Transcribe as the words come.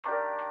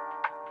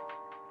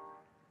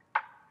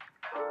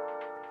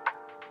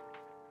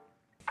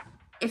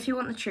if you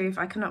want the truth,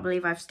 I cannot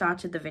believe I've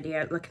started the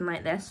video looking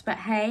like this, but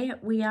hey,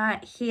 we are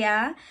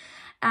here,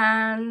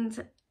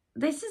 and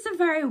this is a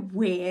very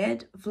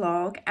weird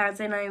vlog, as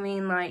in, I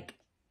mean, like,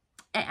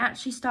 it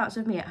actually starts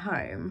with me at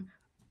home,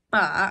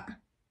 but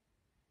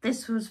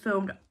this was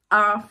filmed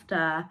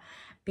after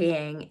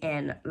being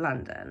in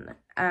London,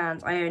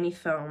 and I only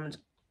filmed,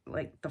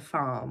 like, the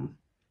farm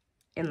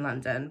in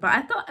London, but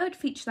I thought I would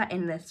feature that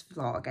in this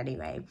vlog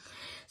anyway.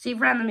 So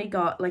you've randomly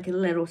got, like, a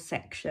little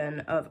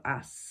section of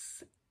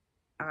us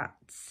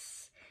at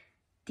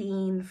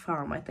Deen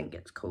Farm, I think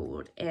it's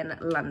called, in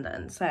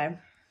London, so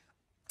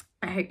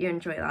I hope you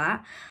enjoy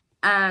that.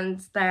 And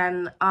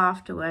then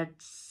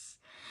afterwards,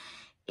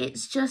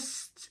 it's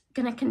just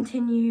gonna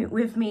continue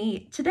with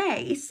me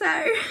today,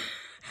 so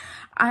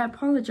I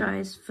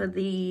apologise for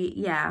the,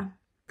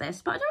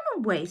 this, but I don't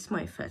want to waste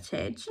my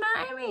footage, you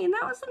know what I mean?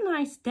 That was a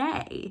nice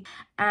day.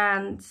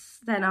 And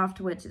then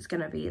afterwards, it's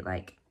gonna be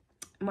like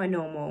my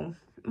normal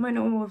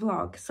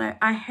vlog. So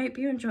I hope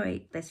you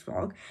enjoy this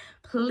vlog.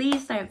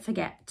 Please don't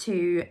forget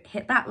to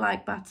hit that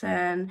like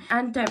button,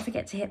 and don't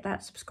forget to hit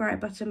that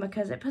subscribe button,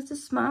 because it puts a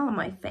smile on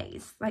my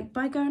face, like,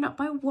 by going up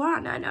by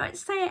 1. I know I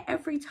say it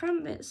every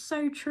time, but it's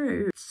so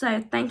true.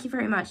 So thank you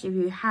very much if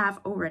you have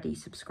already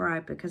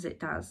subscribed, because it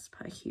does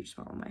put a huge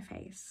smile on my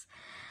face.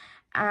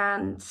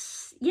 And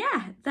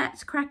yeah,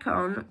 let's crack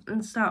on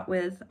and start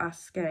with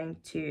us going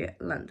to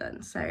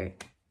London. So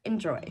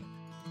enjoy.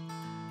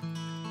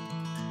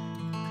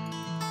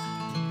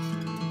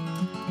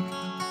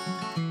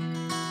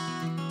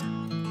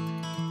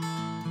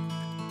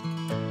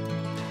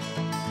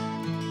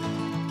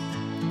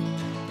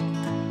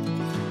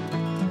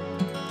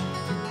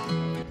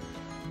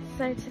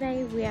 So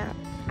today we are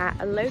at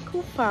a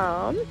local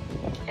farm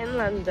in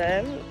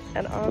London,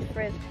 and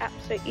Arthur is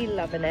absolutely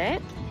loving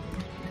it.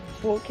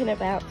 Walking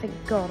about, thank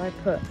God I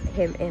put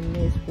him in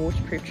his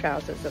waterproof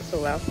trousers, that's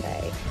all I'll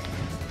say.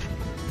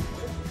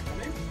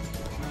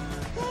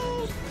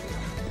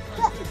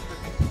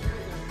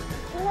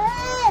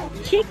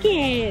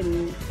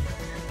 Chicken!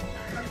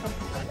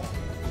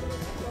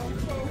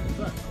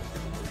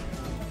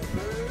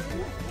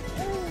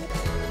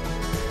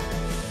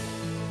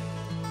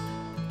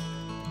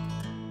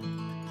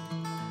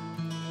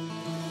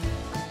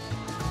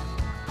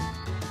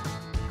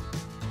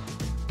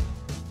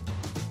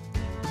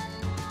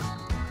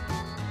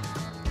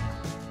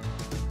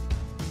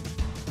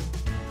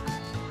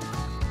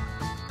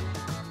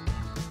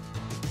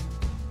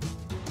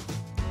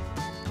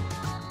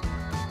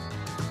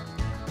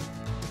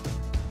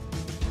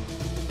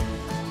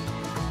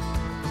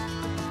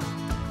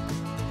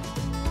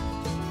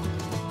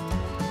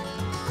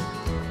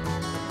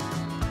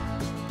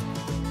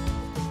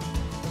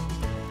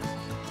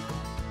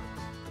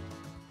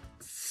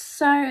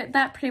 So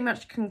that pretty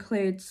much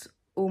concludes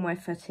all my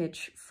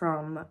footage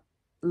from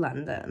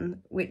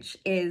London, which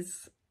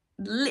is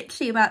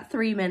literally about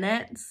 3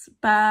 minutes,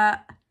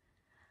 but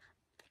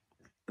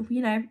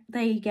you know,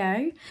 there you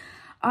go.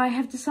 I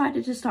have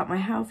decided to start my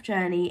health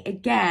journey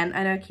again.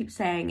 I know I keep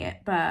saying it,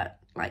 but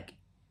like,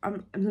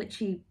 I'm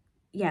literally,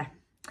 yeah.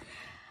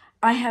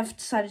 I have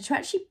decided to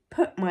actually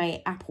put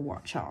my Apple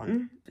Watch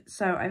on.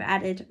 So I've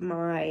added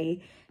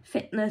my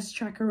fitness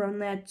tracker on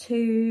there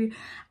too.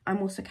 I'm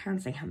also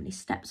counting how many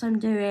steps I'm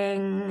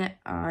doing.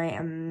 I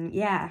am,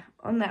 yeah,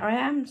 on there. I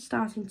am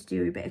starting to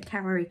do a bit of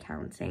calorie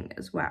counting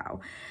as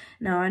well.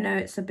 Now, I know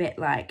it's a bit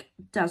like,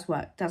 does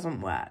work,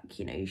 doesn't work.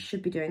 You know, you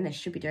should be doing this,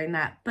 should be doing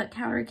that. But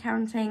calorie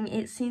counting,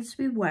 it seems to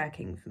be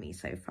working for me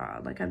so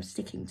far. Like, I'm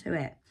sticking to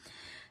it.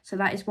 So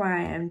that is why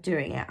I am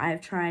doing it. I have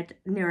tried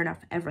near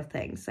enough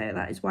everything, so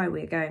that is why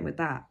we're going with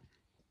that.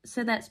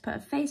 So let's put a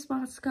face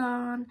mask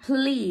on.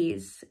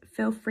 Please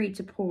feel free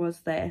to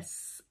pause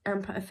this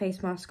and put a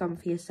face mask on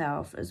for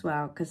yourself as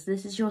well, because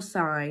this is your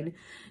sign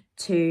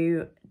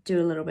to do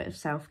a little bit of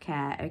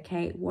self-care,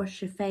 okay?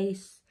 Wash your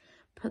face,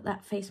 put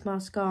that face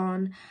mask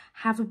on,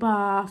 have a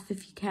bath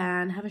if you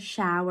can, have a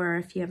shower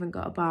if you haven't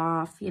got a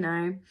bath, you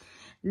know.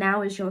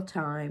 Now is your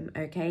time,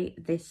 okay?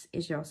 This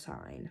is your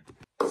sign.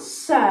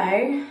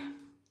 So,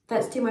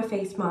 let's do my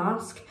face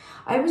mask.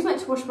 I always like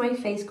to wash my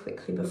face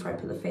quickly before I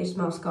put the face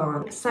mask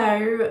on.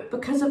 So,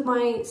 because of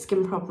my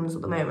skin problems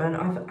at the moment,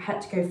 I've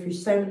had to go through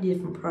so many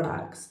different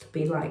products to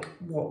be like,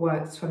 what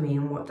works for me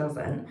and what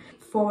doesn't.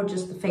 For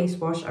just the face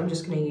wash, I'm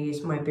just going to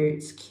use my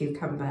Boots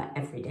Cucumber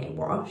Everyday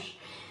Wash.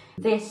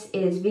 This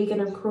is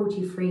vegan and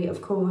cruelty-free,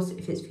 of course.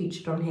 If it's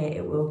featured on here,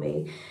 it will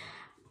be.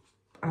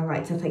 I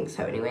like to think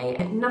so anyway.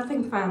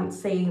 Nothing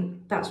fancy,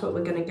 that's what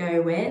we're going to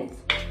go with.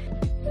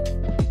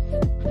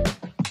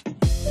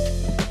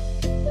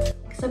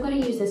 So I'm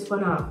going to use this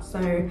one up, so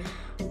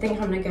I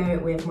think I'm going to go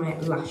with my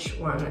Lush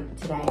one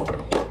today.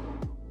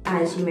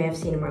 As you may have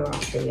seen in my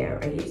last video,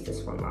 I used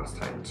this one last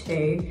time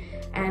too,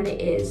 and it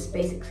is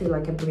basically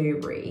like a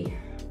blueberry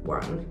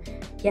one.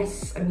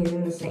 Yes, I'm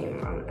using the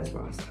same one as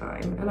last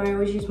time, and I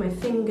always use my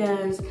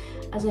fingers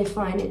as I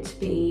find it to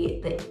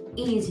be the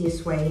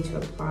easiest way to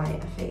apply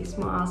a face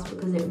mask,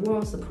 because it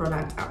warms the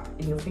product up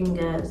in your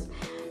fingers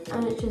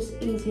and it's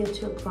just easier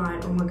to apply.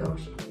 Oh my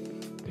gosh,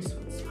 this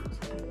one smells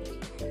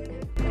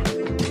amazing.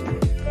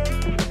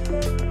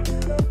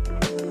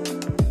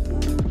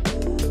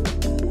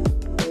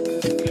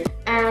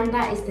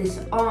 that is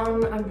this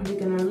on. I'm probably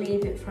gonna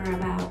leave it for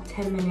about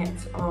 10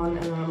 minutes on,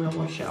 and then I'm gonna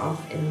wash it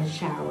off in the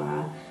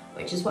shower,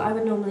 which is what I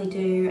would normally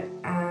do.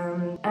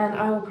 And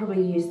I will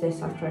probably use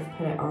this after I've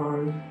put it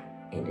on.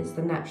 It is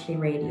the Naturally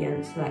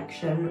Radiant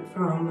selection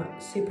from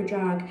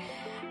Superdrug.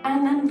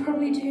 And then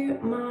probably do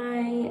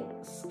my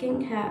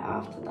skincare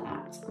after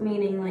that,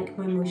 meaning like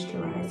my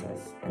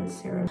moisturisers and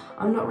serum.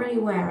 I'm not really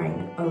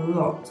wearing a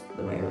lot at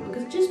the moment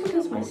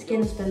because my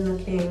skin's been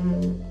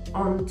looking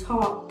on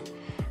top,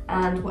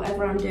 and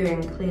whatever I'm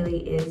doing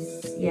clearly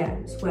is, yeah,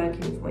 it's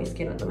working for my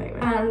skin at the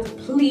moment. And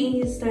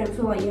please don't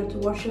feel like you have to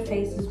wash your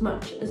face as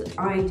much as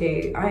I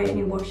do. I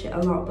only wash it a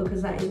lot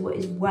because that is what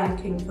is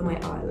working for my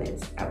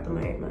eyelids at the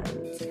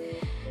moment.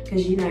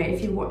 Because, you know,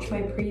 if you watch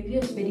my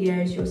previous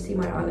videos, you'll see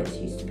my eyelids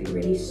used to be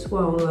really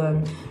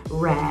swollen,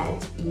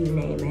 red, you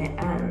name it.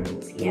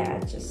 And yeah,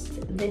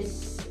 just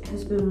this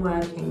has been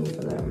working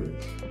for them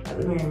at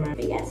the moment.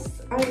 But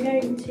yes, I'm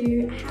going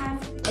to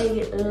have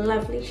a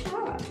lovely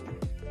shower.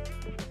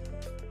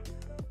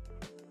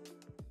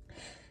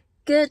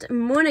 Good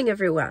morning,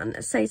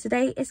 everyone. So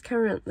today is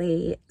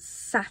currently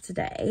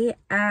Saturday,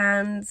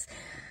 and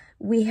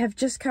we have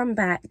just come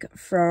back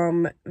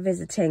from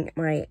visiting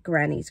my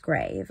granny's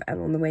grave,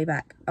 and on the way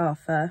back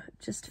Arthur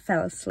just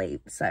fell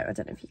asleep, so I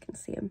don't know if you can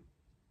see him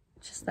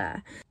just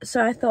there.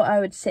 So I thought I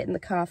would sit in the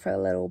car for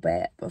a little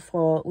bit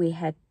before we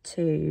head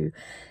to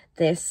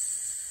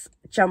this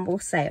jumble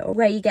sale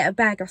where you get a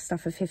bag of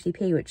stuff for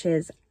 50p, which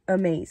is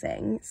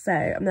amazing. So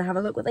I'm gonna have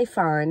a look what they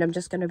find. I'm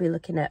just gonna be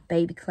looking at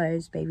baby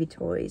clothes, baby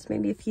toys,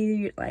 maybe a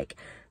few like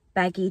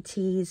baggy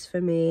tees for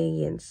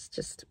me, and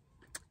just,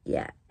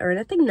 yeah, or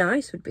anything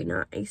nice would be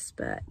nice,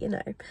 but you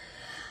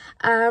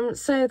know.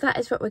 So that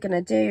is what we're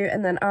gonna do,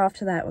 and then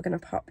after that we're gonna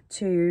pop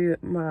to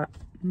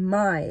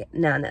my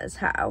nana's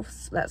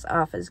house. That's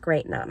Arthur's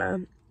great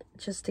nana,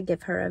 just to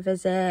give her a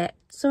visit.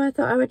 So I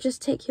thought I would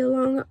just take you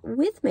along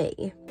with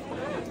me.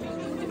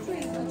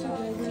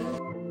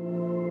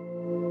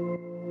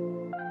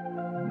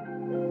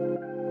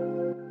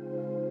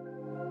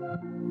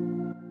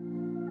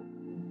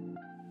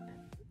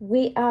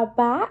 We are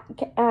back,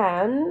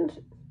 and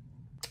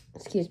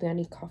excuse me, I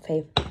need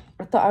coffee.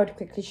 I thought I would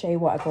quickly show you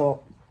what I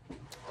bought.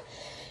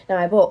 Now,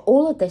 I bought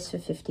all of this for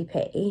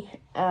 50p,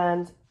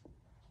 and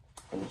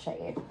let me show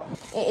you.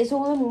 It is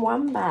all in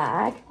one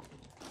bag,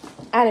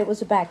 and it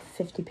was a bag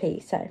for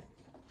 50p. So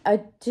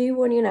I do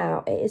warn you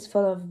now, it is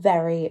full of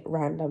very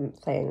random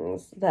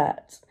things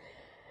that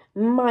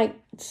might,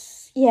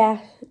 yeah,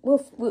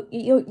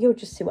 you'll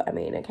just see what I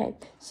mean, okay?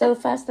 So the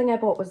first thing I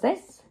bought was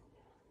this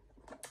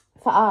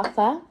for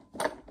Arthur.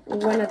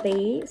 One of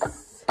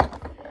these.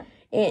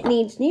 It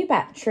needs new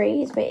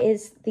batteries, but it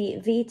is the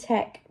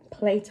VTech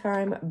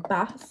Playtime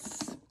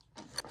Bus.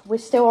 We're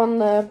still on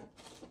the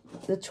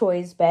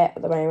toys bit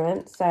at the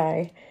moment.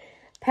 So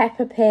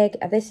Peppa Pig,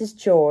 this is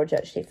George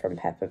actually from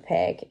Peppa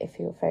Pig, if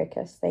you'll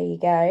focus, there you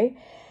go.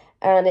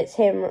 And it's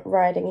him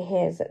riding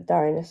his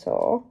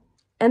dinosaur.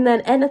 And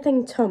then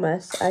anything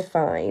Thomas I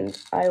find,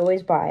 I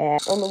always buy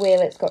it. On the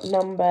wheel it's got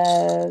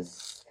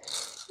numbers.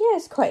 Yeah,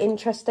 it's quite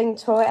interesting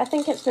toy. I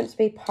think it's meant to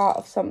be part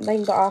of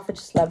something, but Arthur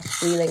just loves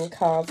wheeling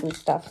cars and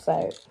stuff,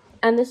 so.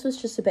 And this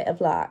was just a bit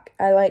of luck.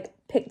 I like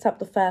picked up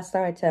the first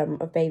item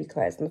of baby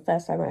clothes, and the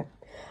first item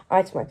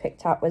I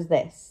picked up was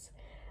this,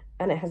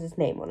 and it has his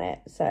name on it,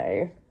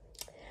 so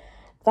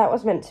that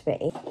was meant to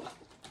be.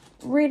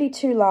 Really,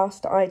 two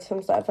last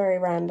items that are very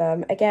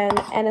random. Again,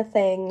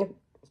 anything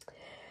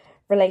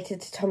related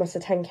to Thomas the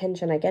Tank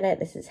Engine, I get it.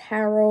 This is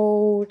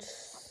Harold.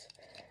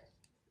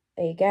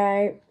 There you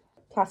go.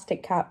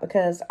 Plastic cap,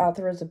 because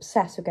Arthur is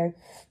obsessed with going.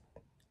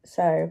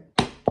 So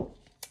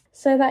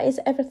that is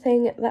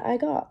everything that I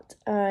got.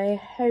 I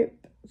hope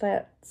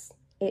that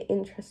it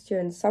interests you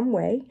in some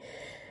way.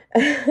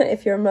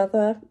 If you're a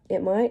mother,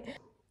 it might.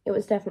 It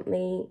was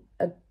definitely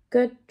a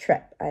good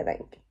trip, I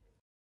think.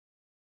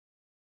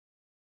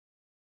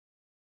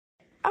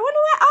 I wonder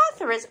where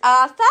Arthur is.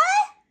 Arthur?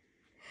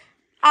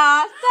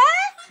 Arthur?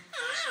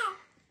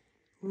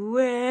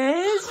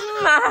 Where's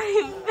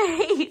my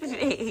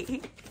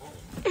baby?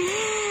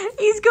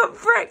 He's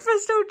got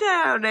breakfast all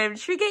down him.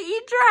 Should we get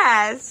you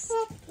dressed?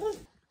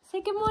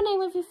 Say good morning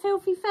with your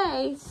filthy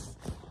face.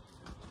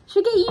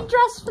 Should we get you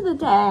dressed for the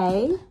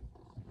day?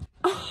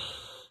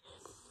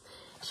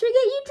 Should we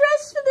get you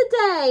dressed for the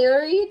day, or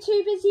are you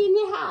too busy in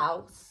your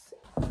house?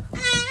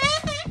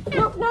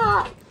 Knock,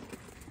 knock.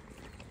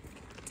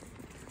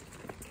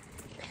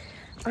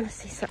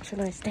 Honestly, such a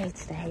nice day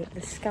today.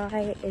 The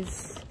sky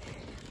is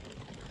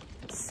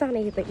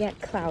sunny but yet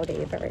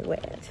cloudy, very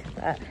weird.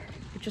 But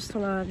just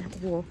on a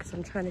walk, because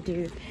I'm trying to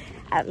do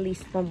at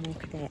least one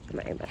walk a day at the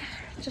moment.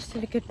 Just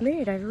in a good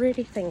mood. I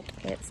really think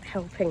it's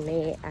helping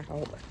me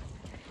out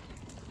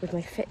with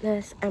my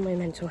fitness and my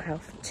mental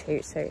health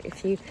too. So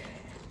if you,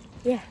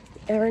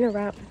 are in a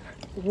rut,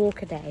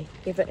 walk a day,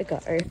 give it a go.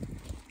 Hi,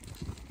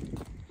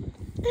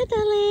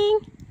 darling.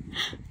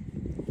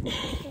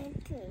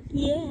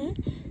 Yeah.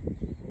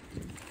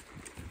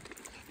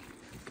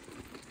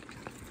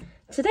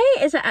 Today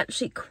is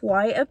actually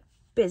quite a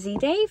busy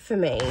day for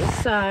me.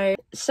 So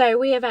So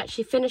we have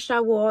actually finished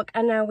our walk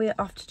and now we're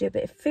off to do a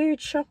bit of food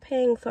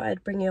shopping. Thought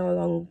I'd bring you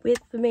along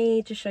with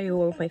me to show you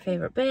all of my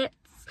favourite bits.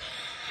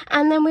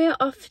 And then we're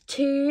off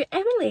to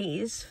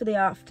Emily's for the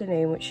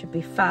afternoon, which should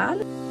be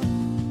fun.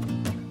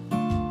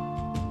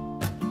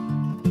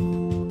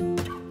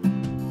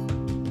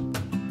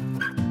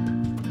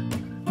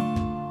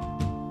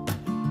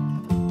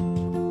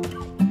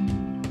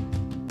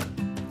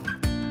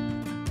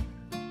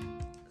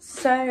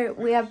 So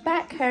we are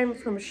back home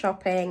from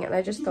shopping and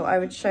I just thought I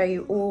would show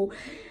you all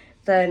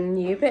the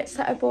new bits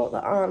that I bought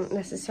that aren't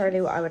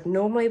necessarily what I would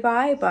normally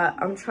buy, but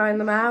I'm trying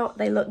them out.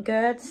 They look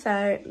good,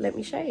 so let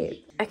me show you.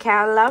 Okay,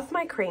 I love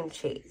my cream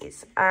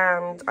cheese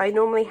and I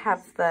normally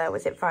have the,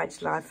 was it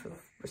Vitalife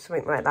or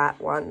something like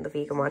that one, the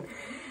vegan one.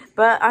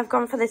 But I've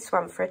gone for this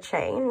one for a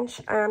change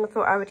and I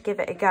thought I would give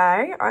it a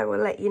go. I will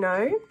let you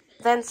know.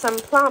 Then some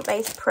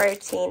plant-based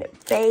protein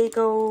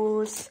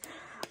bagels.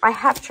 I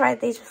have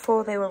tried these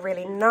before, they were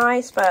really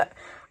nice, but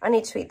I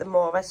need to eat them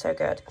more, they're so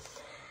good.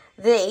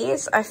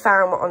 These I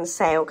found were on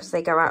sale because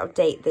they go out of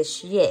date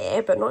this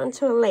year, but not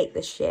until late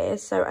this year,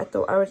 so I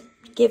thought I would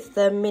give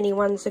the mini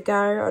ones a go.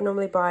 I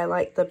normally buy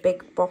like the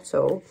big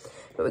bottle,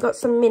 but we got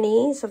some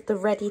minis of the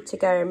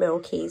ready-to-go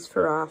Milkies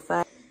for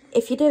Arthur.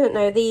 If you didn't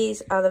know,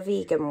 these are the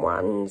vegan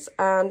ones,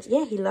 and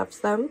yeah, he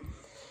loves them.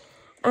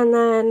 And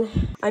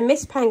then I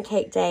missed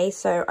pancake day,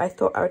 so I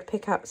thought I would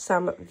pick up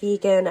some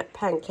vegan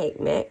pancake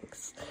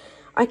mix.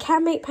 I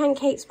can make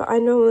pancakes, but I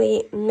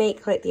normally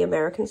make like the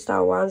American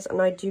style ones,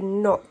 and I do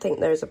not think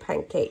there's a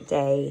pancake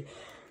day,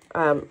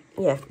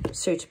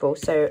 suitable.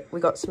 So we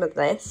got some of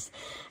this.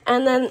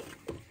 And then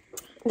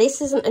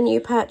this isn't a new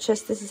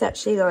purchase. This is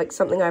actually like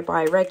something I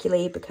buy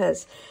regularly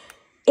because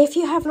if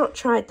you have not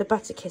tried the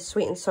Butterkiss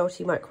sweet and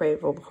salty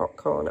microwavable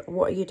popcorn,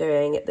 what are you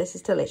doing? This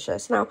is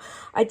delicious. Now,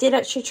 I did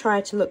actually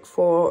try to look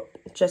for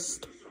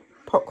just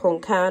popcorn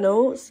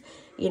kernels,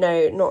 you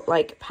know, not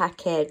like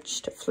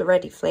packaged,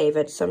 ready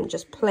flavoured, some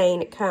just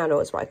plain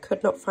kernels, but I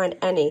could not find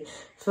any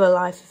for the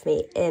life of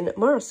me in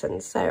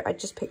Morrison's. So I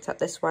just picked up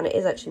this one. It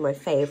is actually my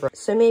favourite.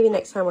 So maybe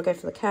next time we'll go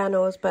for the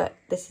kernels, but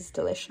this is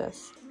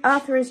delicious.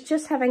 Arthur is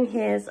just having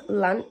his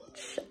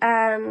lunch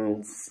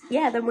and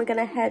yeah, then we're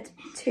going to head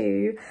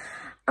to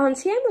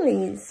Aunty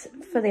Emily's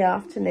for the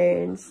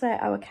afternoon, so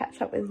I will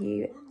catch up with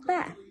you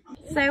there.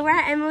 So we're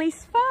at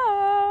Emily's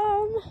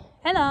farm.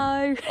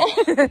 Hello.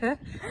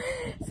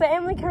 So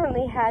Emily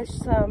currently has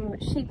some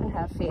sheep in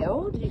her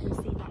field. You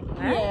can see that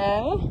there.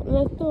 Yeah. And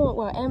I thought,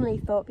 well, Emily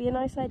thought it'd be a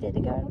nice idea to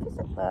go and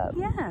visit them.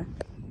 Yeah.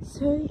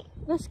 So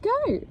let's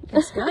go.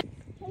 Let's go.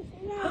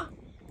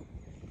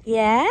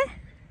 Yeah.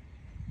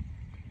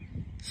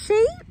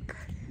 Sheep.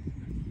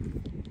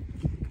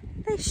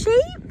 They're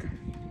sheep.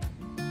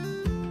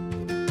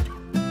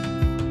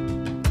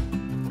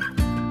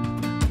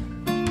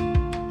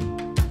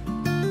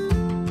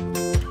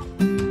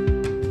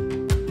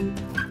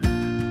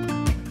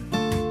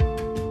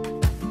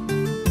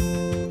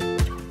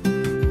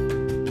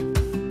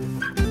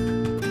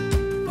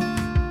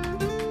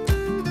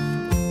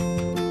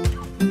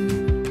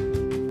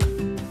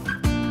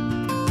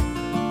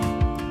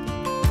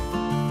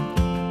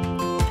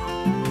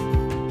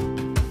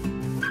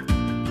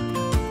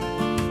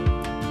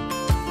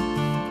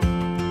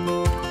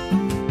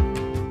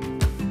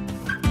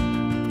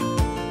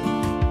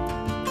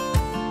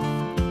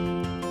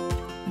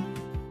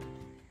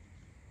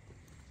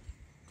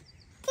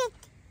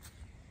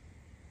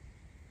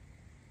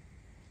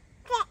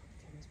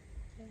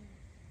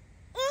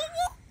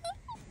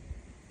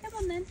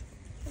 Then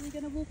are we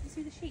going to walk and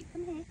see the sheep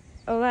from here?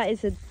 Oh, that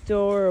is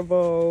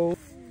adorable.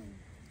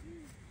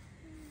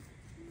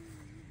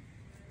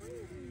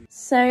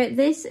 So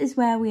this is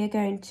where we are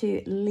going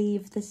to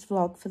leave this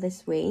vlog for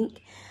this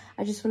week.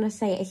 I just want to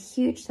say a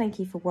huge thank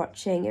you for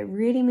watching. It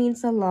really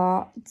means a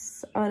lot.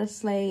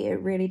 Honestly, it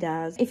really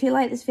does. If you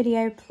like this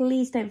video,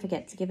 please don't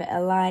forget to give it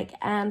a like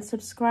and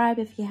subscribe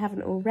if you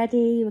haven't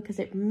already, because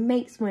it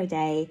makes my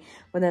day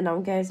when the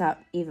number goes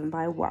up even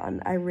by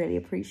 1. I really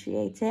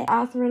appreciate it.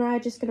 Arthur and I are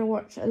just going to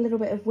watch a little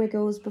bit of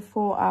Wiggles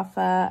before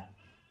Arthur...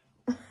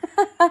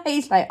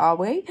 He's like, are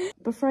we?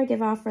 Before I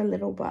give Arthur a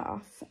little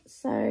bath.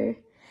 So...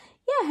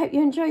 yeah, I hope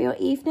you enjoy your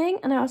evening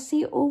and I'll see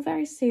you all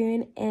very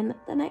soon in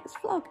the next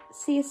vlog.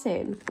 See you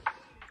soon.